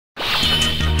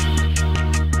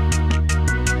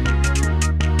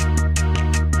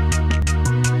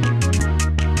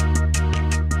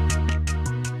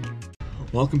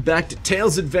Welcome back to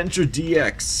Tails Adventure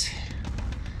DX.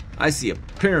 I see a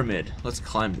pyramid. Let's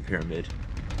climb the pyramid.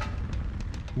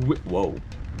 Whoa.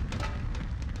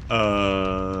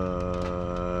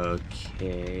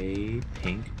 Okay.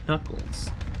 Pink Knuckles.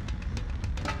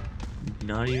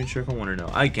 Not even sure if I want to know.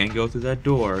 I can't go through that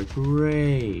door.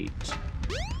 Great.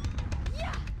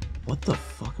 What the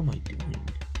fuck am I doing?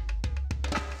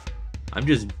 I'm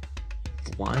just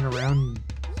flying around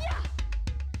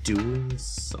doing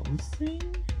something?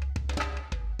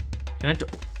 Can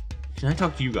I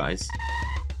talk to you guys?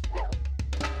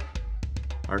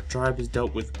 Our tribe has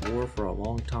dealt with war for a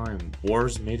long time.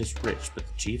 Wars made us rich, but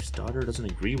the chief's daughter doesn't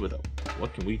agree with it.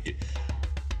 What can we do?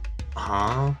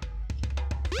 Huh?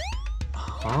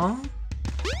 Huh?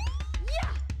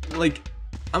 Like,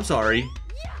 I'm sorry.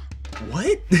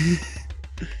 What?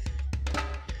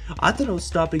 I thought I was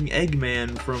stopping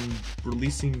Eggman from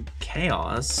releasing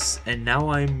chaos, and now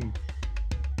I'm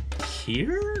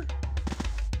here?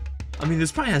 I mean,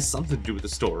 this probably has something to do with the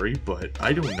story, but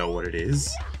I don't know what it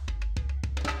is.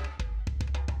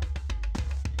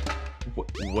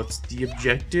 What's the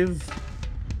objective?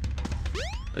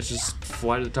 Let's just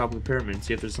fly to the top of the pyramid and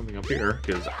see if there's something up here,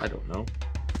 because I don't know.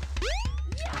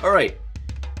 Alright.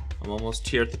 I'm almost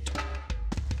here at the top.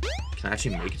 Can I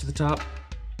actually make it to the top?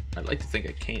 I'd like to think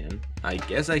I can. I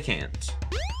guess I can't.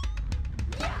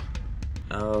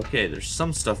 Okay, there's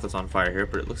some stuff that's on fire here,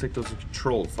 but it looks like those are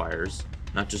controlled fires.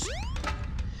 Not just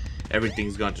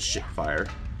everything's gone to shit fire.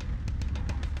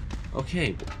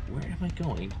 Okay, where am I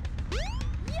going?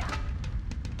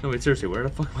 No, wait, seriously, where the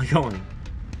fuck am I going?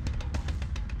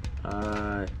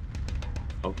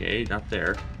 Okay, not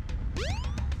there.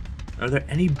 Are there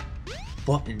any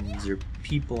buttons or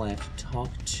people I have to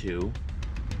talk to?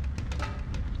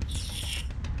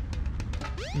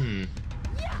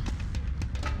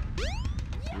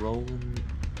 Rolling.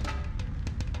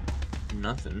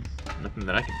 Nothing. Nothing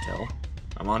that I can tell.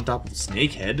 I'm on top of the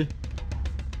snake head.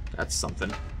 That's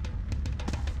something.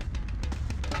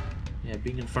 Yeah,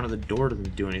 being in front of the door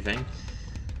doesn't do anything.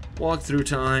 Walk through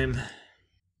time.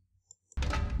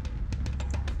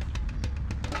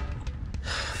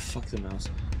 Fuck the mouse.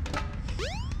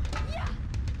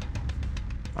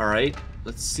 Alright,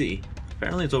 let's see.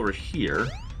 Apparently it's over here.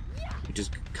 Which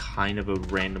is kind of a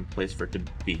random place for it to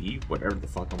be. Whatever the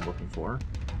fuck I'm looking for.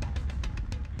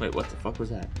 Wait, what the fuck was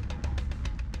that?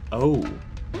 Oh.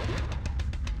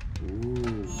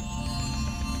 Ooh.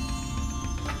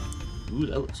 Ooh,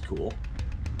 that looks cool.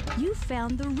 You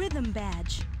found the rhythm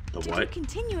badge. The to what? do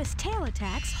continuous tail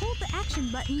attacks, hold the action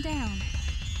button down.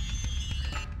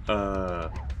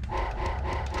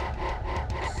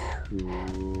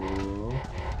 Cool.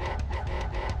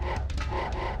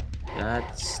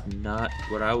 That's not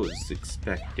what I was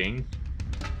expecting.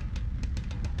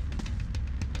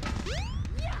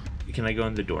 Can I go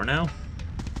in the door now?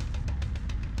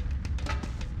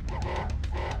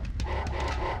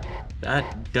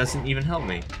 That doesn't even help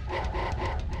me.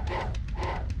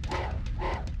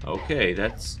 Okay,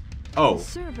 that's... Oh. The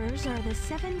servers are the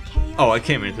 7 chaos. Oh, I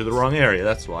came into the wrong area,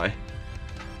 that's why.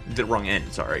 The wrong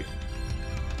end, sorry.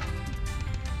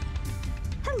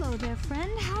 Hello there,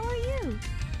 friend. How are you?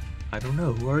 I don't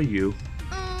know, who are you?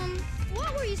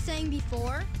 What were you saying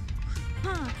before?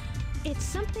 Huh. It's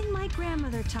something my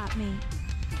grandmother taught me.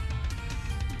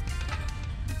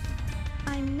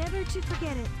 I'm never to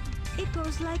forget it. It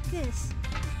goes like this.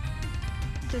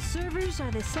 The servers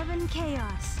are the 7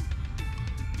 chaos.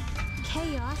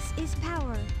 Chaos is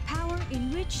power. Power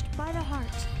enriched by the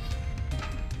heart.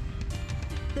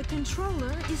 The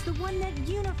controller is the one that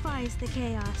unifies the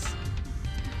chaos.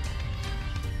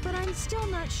 But I'm still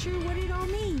not sure what it all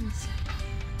means.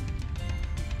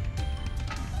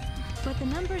 But the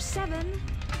number 7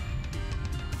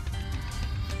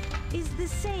 is the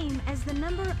same as the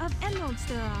number of emeralds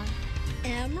there are.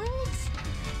 Emeralds?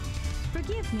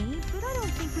 Forgive me, but I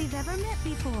don't think we've ever met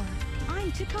before.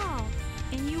 I'm Tikal,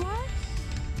 and you are?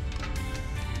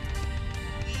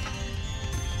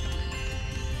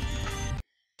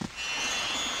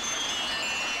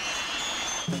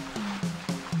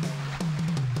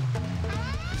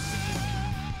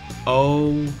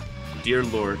 Oh, dear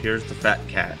lord, here's the fat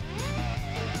cat.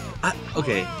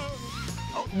 Okay.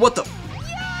 What the?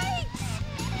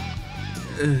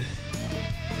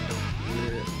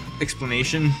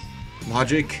 Explanation?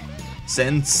 Logic?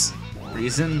 Sense?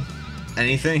 Reason?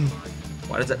 Anything?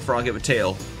 Why does that frog have a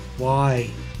tail? Why?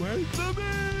 Where's the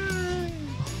man?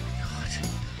 God.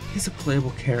 He's a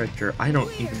playable character. I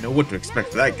don't even know what to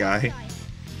expect of that guy.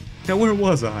 Now where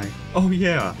was I? Oh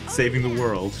yeah, saving the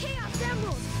world. Chaos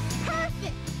Emeralds!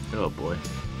 Perfect! Oh boy.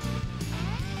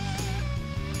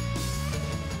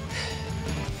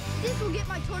 This This will get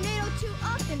my Tornado 2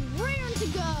 up and raring to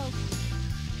go.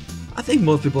 I think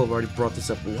most people have already brought this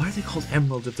up, but why are they called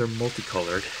emeralds if they're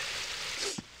multicolored?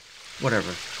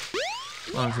 Whatever.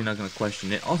 Honestly, not gonna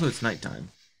question it. Also, it's nighttime.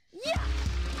 Yeah.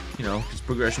 You know, just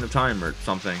progression of time or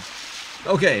something.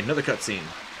 Okay, another cutscene.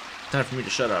 Time for me to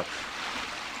shut up.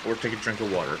 Or take a drink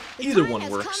of water. The Either time one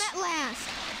has works. Come at last.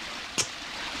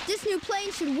 This new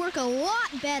plane should work a lot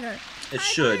better. It I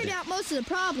should. figured out most of the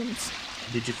problems.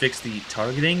 Did you fix the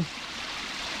targeting?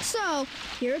 So,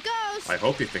 here it goes. I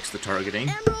hope you fixed the targeting.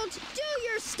 Emeralds, do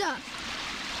your stuff.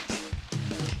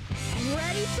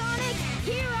 Ready, Sonic?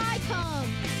 Here I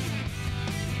come.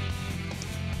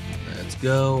 Let's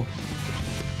go.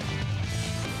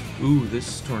 Ooh,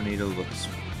 this tornado looks a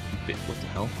bit... What the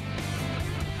hell?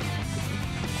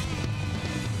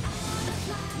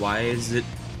 Why is it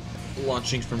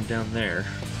launching from down there?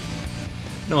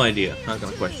 No idea. Not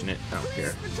gonna question it. I don't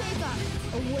care. Clear for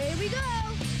takeoff. Away we go.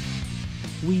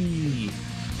 Whee!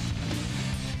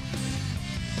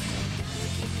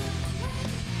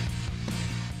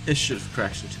 It should have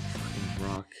crashed into the fucking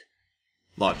rock.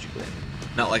 Logically.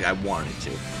 Not like I wanted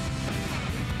to.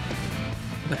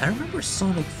 But I remember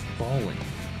Sonic falling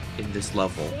in this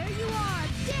level. There you are,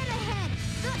 dead ahead.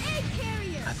 The egg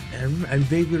carrier. I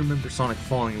vaguely remember Sonic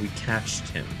falling and we catched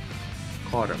him.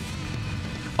 Caught him.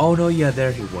 Oh no, yeah,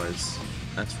 there he was.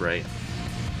 That's right.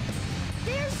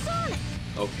 There's Sonic.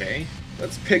 Okay,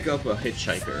 let's pick up a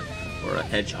hitchhiker. Or a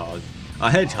hedgehog.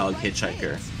 A hedgehog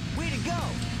hitchhiker. Way to go.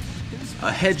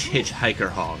 A hedge hitchhiker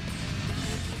hog.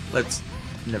 Let's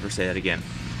never say that again.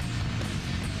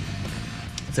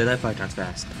 Say that 5 times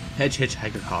fast. Hedge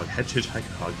hitchhiker hog. Hedge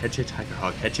hitchhiker hog. Hedge hitchhiker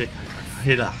hog. Hedge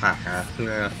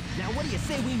hitchhiker. Now what do you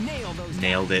say we nail those?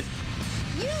 Nailed it.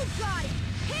 You got it.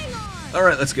 Hang on.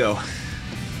 Alright, let's go.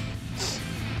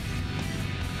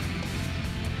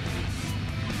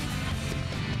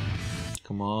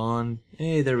 Come on.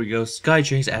 Hey, there we go.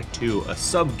 Skychase Act 2, a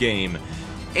sub-game.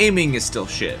 Aiming is still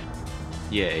shit.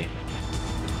 Yay.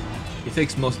 He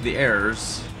fixed most of the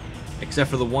errors, except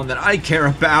for the one that I care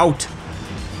about.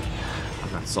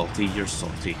 I'm not salty, you're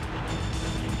salty.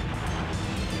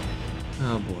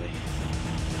 Oh boy.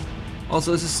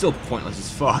 Also, this is still pointless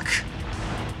as fuck.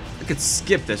 I could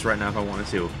skip this right now if I wanted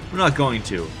to. I'm not going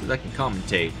to, because I can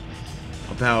commentate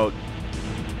about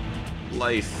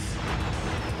life.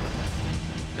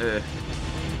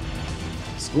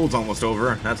 School's almost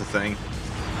over, that's a thing.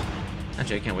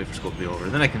 Actually, I can't wait for school to be over.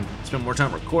 Then I can spend more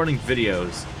time recording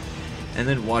videos, and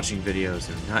then watching videos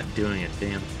and not doing a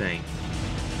damn thing.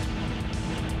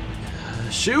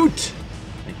 Shoot!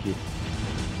 Thank you.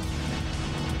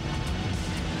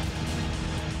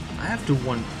 I have to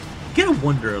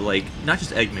wonder, like, not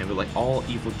just Eggman, but like all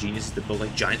evil geniuses that build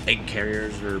like giant egg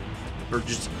carriers or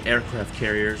just aircraft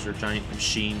carriers or giant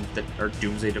machines that are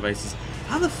doomsday devices.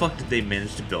 How the fuck did they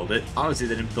manage to build it? Obviously,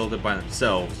 they didn't build it by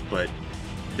themselves, but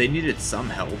they needed some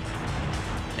help.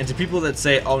 And to people that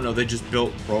say, oh no, they just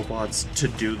built robots to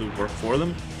do the work for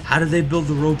them, how did they build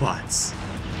the robots?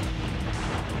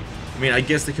 I mean, I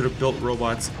guess they could have built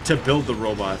robots to build the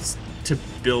robots to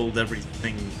build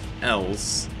everything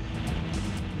else.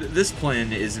 This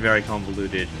plan is very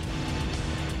convoluted.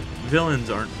 Villains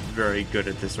aren't very good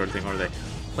at this sort of thing, are they?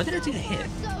 When did I take a hit?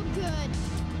 So good.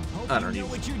 Hope I you don't know even-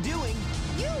 what you're doing.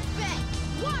 You bet.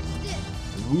 Watch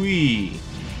this. Wee!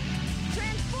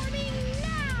 Transforming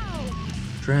now.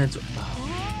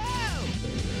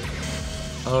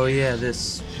 Oh yeah,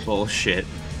 this bullshit.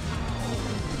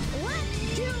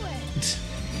 Let's do it.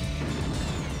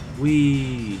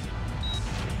 Wee!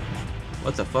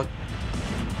 What the fuck?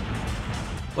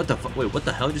 What the fuck? Wait, what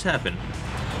the hell just happened?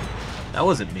 That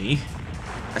wasn't me.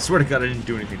 I swear to God I didn't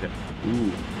do anything to...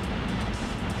 Ooh.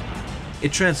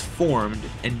 It transformed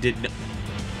and did no...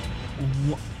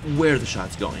 Where are the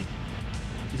shots going?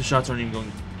 The shots aren't even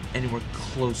going anywhere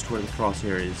close to where the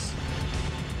crosshair is.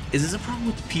 Is this a problem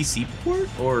with the PC port,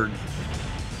 or...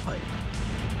 what?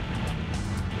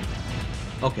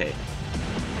 Okay.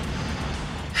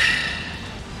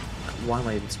 Why am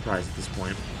I even surprised at this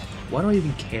point? Why do I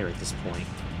even care at this point?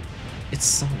 It's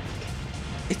Sonic.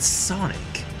 It's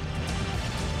Sonic!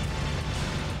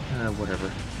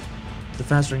 Whatever. The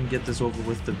faster I can get this over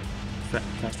with, the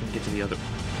faster I can get to the other...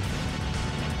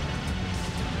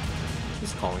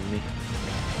 Who's calling me?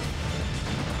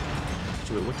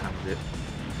 So wait, what time is it?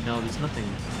 No, there's nothing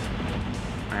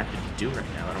I have to do right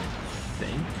now, I don't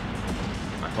think.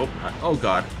 I hope not. Oh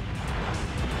god.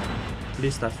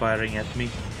 Please stop firing at me.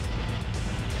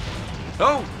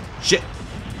 Oh! Shit!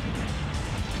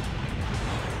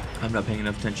 I'm not paying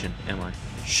enough attention, am I?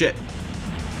 Shit!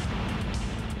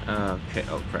 Okay,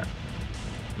 oh crap.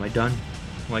 Am I done?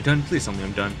 Am I done? Please tell me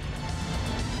I'm done.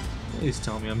 Please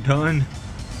tell me I'm done.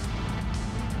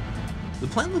 The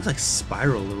planet looks like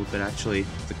Spiral a little bit, actually.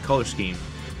 The color scheme.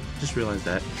 Just realized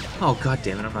that. Oh, god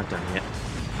damn it, I'm not done yet.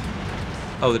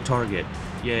 Oh, the target.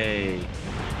 Yay.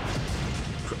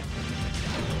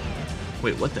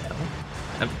 Wait, what the hell?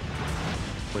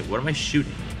 Wait, what am I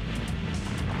shooting?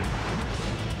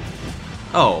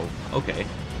 Oh, okay.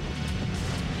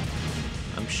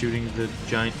 I'm shooting the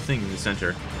giant thing in the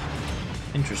center.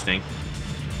 Interesting.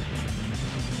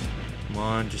 Come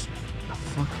on, just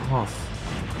fuck off.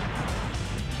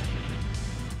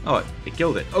 Oh, it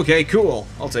killed it. Okay, cool.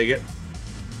 I'll take it.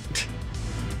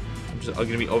 I'm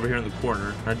gonna be over here in the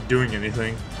corner, not doing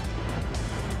anything.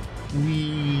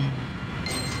 Whee!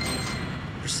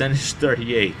 Percentage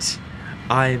 38.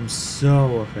 I am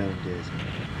so offended.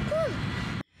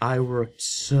 I worked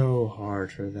so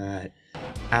hard for that.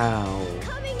 Ow.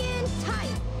 Coming in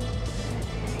tight.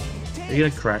 Are you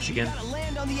gonna crash again? Gotta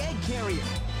land on the egg carrier.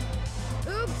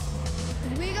 Oops.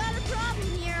 We got a problem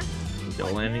here.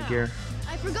 No landing gear?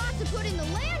 I forgot to put in the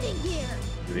landing gear.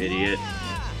 You idiot.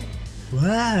 Yeah. What?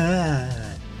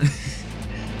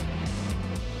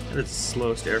 That is the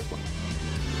slowest airplane.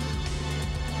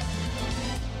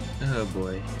 Oh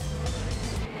boy.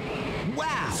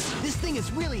 Wow, this thing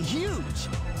is really huge.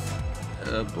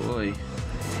 Oh boy.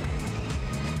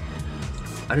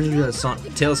 I didn't realize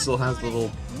Tails still has the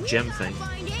little gem thing.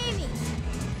 Find Amy.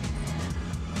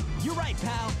 You're right,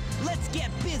 pal. Let's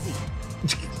get busy.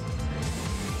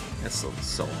 That's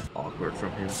so awkward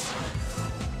from him.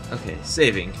 Okay,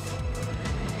 saving.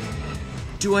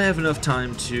 Do I have enough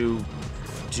time to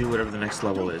do whatever the next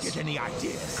level is? Get any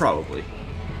ideas? Probably.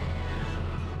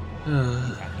 I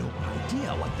have no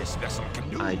idea what this vessel can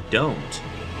do. I don't.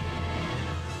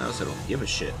 I also don't give a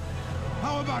shit.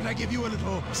 How about I give you a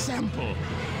little sample?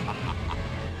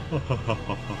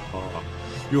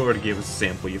 You already gave us a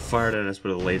sample. You fired at us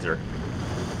with a laser.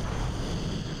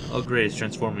 Oh great, it's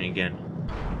transforming again.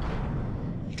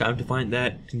 Time to find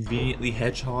that conveniently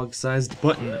hedgehog-sized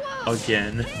button Whoa.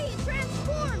 again. Hey, it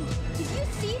transformed. Did you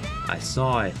see that? I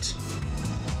saw it.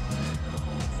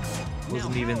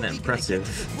 Wasn't Now, even how that are we gonna get impressive.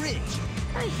 to the bridge?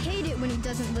 I hate it when he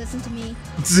doesn't listen to me.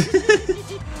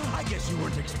 I guess you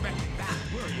weren't expecting that,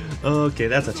 were you? Okay,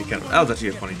 that was actually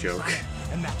a funny joke.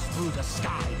 And that's through the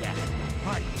sky, then.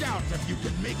 I doubt if you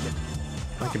can make it.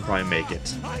 I can probably make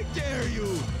it. I dare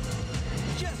you.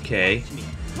 Just Okay. watch me.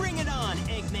 Bring it on,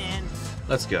 Eggman.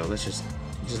 Let's go. Let's just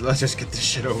get this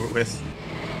shit over with.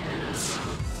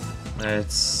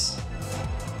 Let's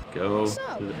go. So,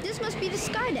 this must be the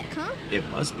sky deck, huh? It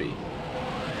must be.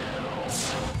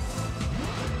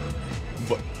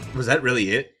 What? Was that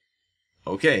really it?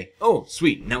 Okay. Oh,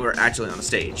 sweet. Now we're actually on a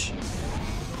stage.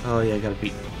 Oh yeah, I gotta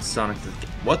beat Sonic.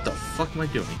 What the fuck am I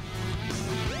doing?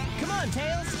 Come on,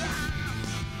 Tails.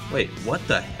 Wait, what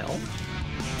the hell?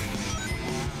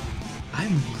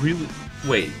 I'm really...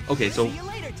 Wait, okay, so See you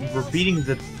later, Tails. we're beating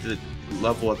the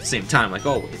level at the same time, like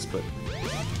always, but...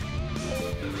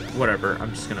 Whatever,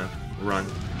 I'm just gonna run.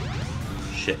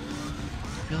 Shit. I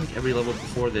feel like every level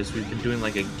before this, we've been doing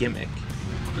like a gimmick.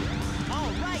 All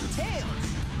right,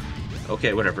 Tails.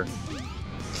 Okay, whatever.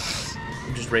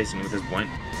 I'm just racing at this point.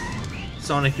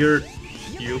 Sonic, you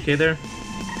okay there?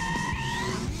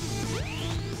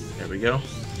 There we go.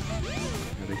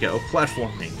 There we go.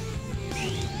 Platforming.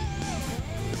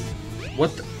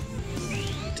 What the?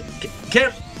 I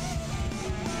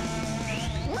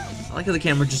like how the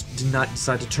camera just did not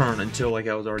decide to turn until like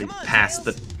I was already past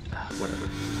the... whatever.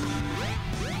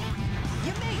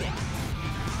 You made it.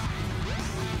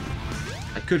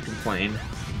 I could complain.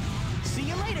 See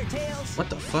you later, Tails. What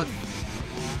the fuck?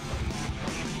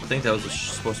 I think that was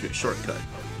supposed to be a shortcut.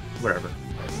 Whatever.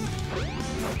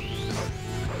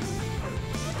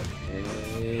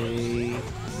 Okay.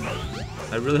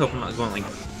 I really hope I'm not going like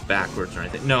backwards or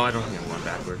anything. No, I don't think I'm going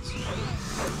backwards.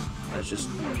 That's just...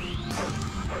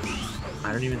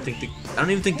 I don't even think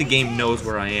the game knows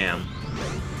where I am.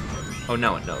 Oh,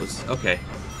 now it knows. Okay,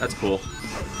 that's cool.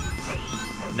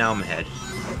 Now I'm ahead.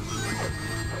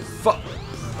 Fuck.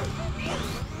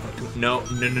 No.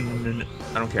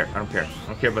 I don't care. I don't care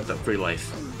about that free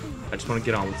life. I just want to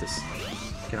get on with this.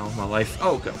 Get on with my life.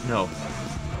 Oh god, no.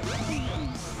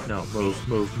 No,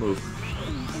 move.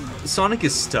 Sonic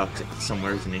is stuck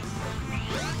somewhere, isn't he?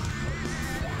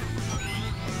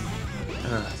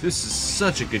 This is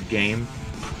such a good game.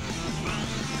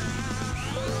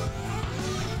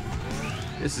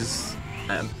 This is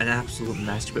an absolute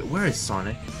masterpiece. Where is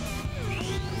Sonic?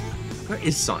 Where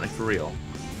is Sonic for real?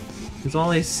 Because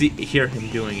all I hear him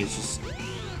doing is just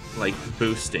like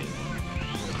boosting.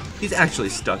 He's actually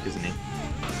stuck, isn't he?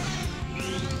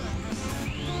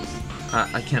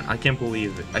 I can't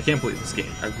believe it. I can't believe this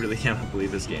game. I really cannot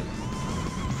believe this game.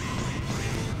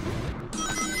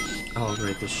 Oh,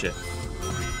 right, this shit.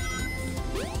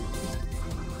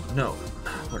 No.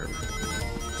 Whatever.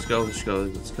 Let's go, let's go,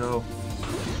 let's go.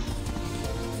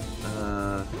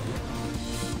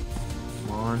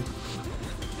 Come on.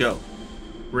 Go.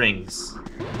 Rings.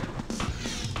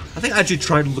 I think I actually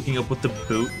tried looking up what the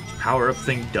boot power-up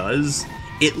thing does.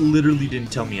 It literally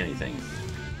didn't tell me anything.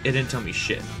 It didn't tell me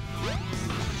shit.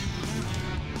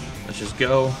 Let's just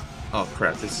go. Oh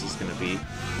crap, this is gonna be...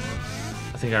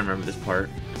 I think I remember this part.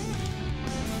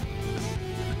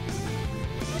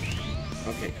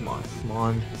 Okay, come on. Come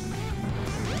on.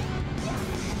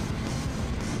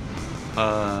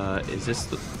 Is this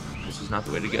the... This is not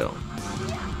the way to go.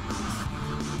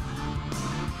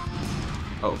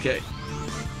 Okay.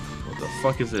 What the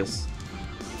fuck is this?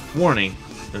 Warning.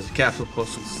 There's a capsule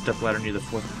close to the step ladder near the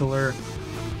 4th pillar.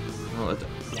 Oh,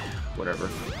 whatever.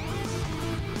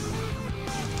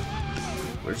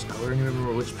 I don't even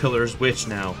remember which pillar is which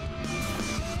now.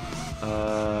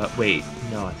 Wait.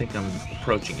 No, I think I'm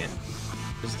approaching it.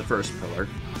 This is the 1st pillar.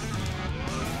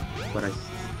 But I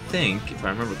think, if I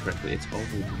remember correctly, it's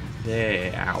over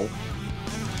there. Ow.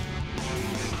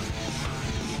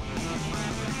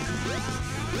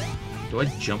 Do I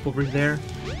jump over there?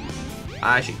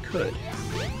 I actually could.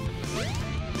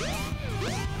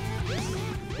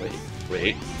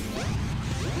 Wait.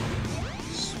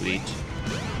 Sweet.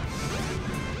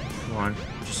 Come on.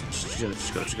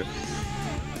 Just go.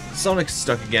 Sonic's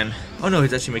stuck again. Oh no,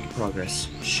 he's actually making progress.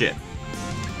 Shit.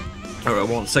 Alright,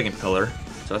 well, on the 2nd pillar,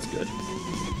 so that's good.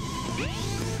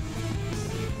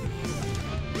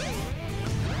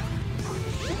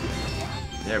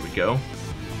 There we go.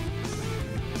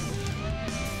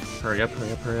 Hurry up.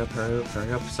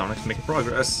 Sonic's making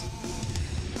progress.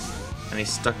 And he's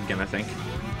stuck again, I think.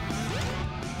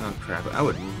 Oh crap, I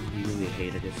would really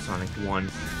hate it if Sonic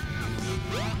won.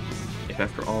 If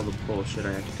after all the bullshit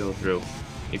I had to go through,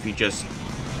 if he just...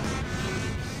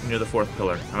 Near the 4th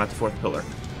pillar. I'm at the 4th pillar.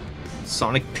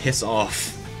 Sonic, piss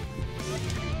off.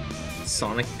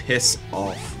 Sonic, piss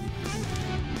off.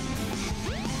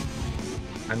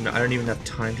 I don't even have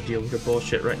time to deal with your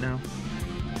bullshit right now.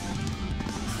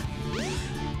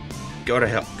 Go to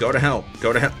hell. Go to hell.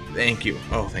 Go to hell. Thank you.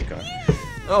 Oh, thank God.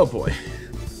 Oh, boy.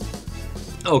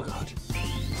 Oh, God.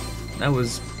 That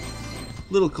was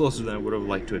a little closer than I would have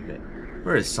liked to admit.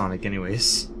 Where is Sonic,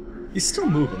 anyways? He's still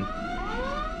moving.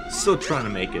 Still trying to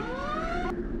make it.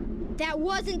 That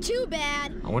wasn't too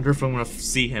bad. I wonder if I'm going to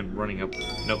see him running up.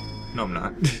 Nope. No, I'm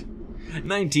not.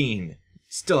 19.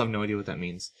 Still have no idea what that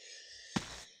means.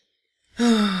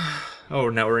 Oh,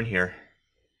 now we're in here.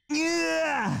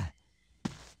 Yeah.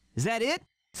 Is that it?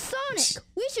 Sonic,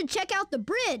 we should check out the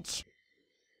bridge.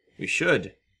 We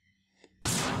should.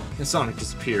 And Sonic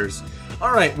disappears.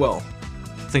 Alright, well,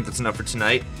 I think that's enough for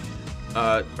tonight.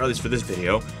 Or at least for this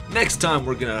video. Next time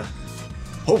we're gonna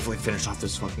hopefully finish off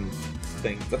this fucking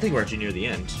thing. I think we're actually near the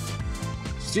end.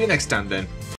 See you next time then.